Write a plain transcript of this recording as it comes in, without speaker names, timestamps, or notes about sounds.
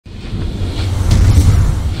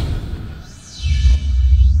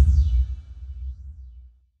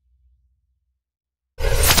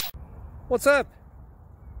What's up?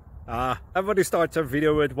 Everybody starts a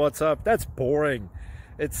video with what's up. That's boring.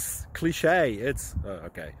 It's cliche. It's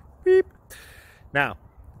okay. Beep. Now,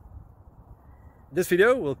 this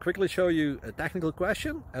video will quickly show you a technical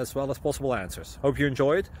question as well as possible answers. Hope you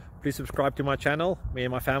enjoy it. Please subscribe to my channel. Me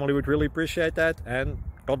and my family would really appreciate that, and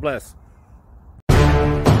God bless.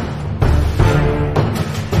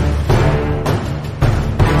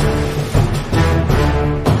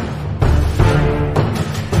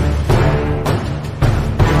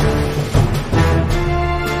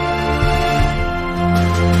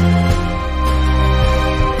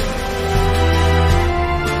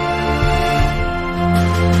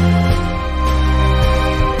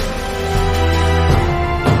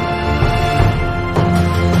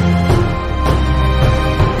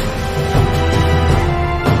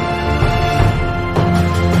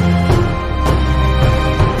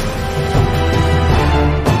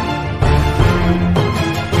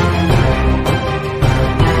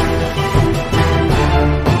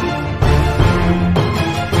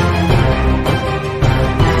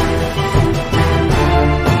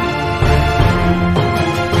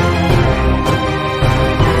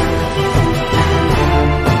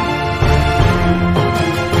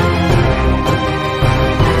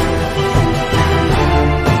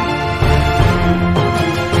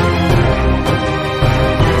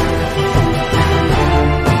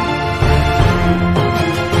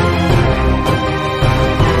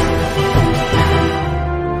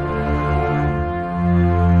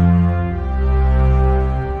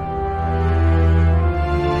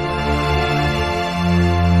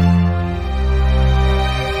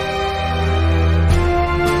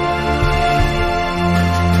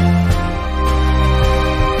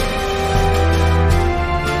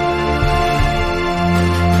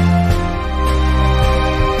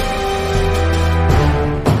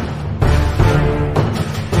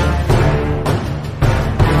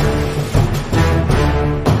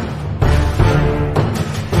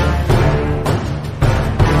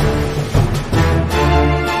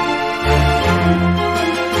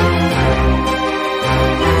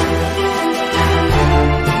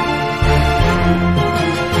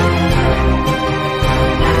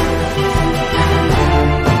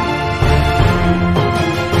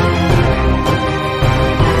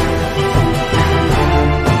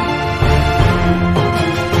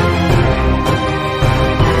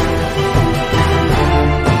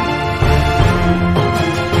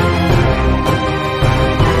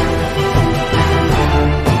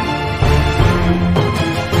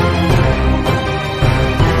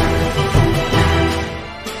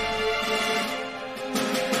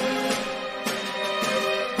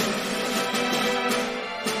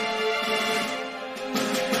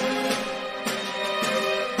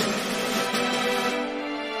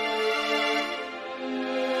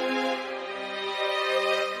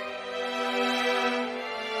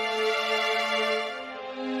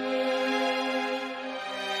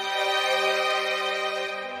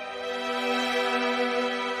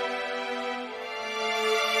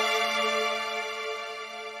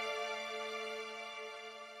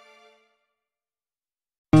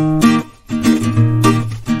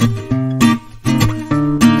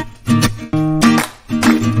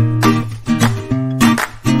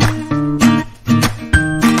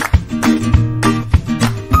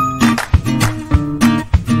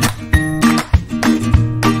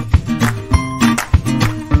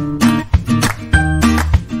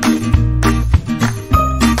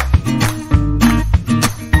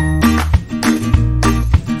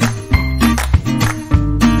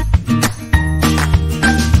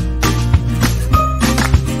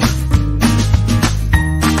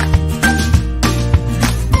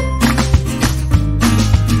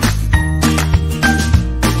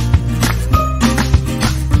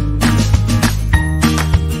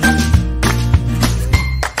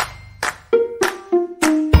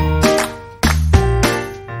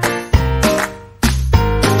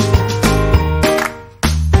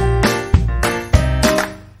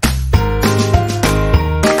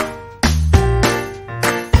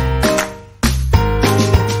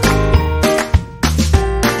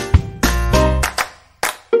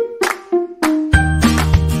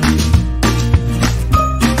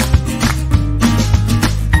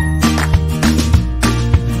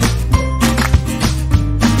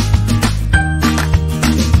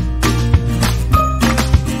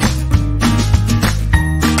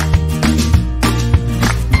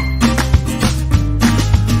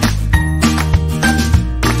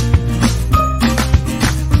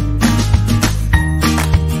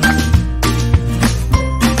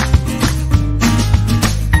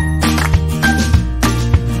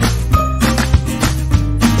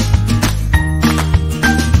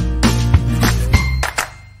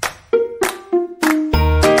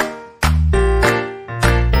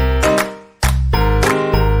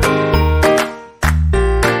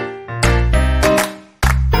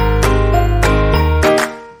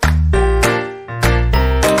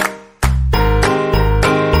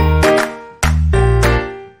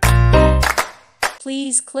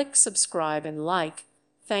 Please click subscribe and like.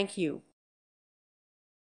 Thank you.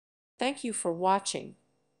 Thank you for watching.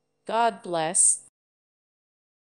 God bless.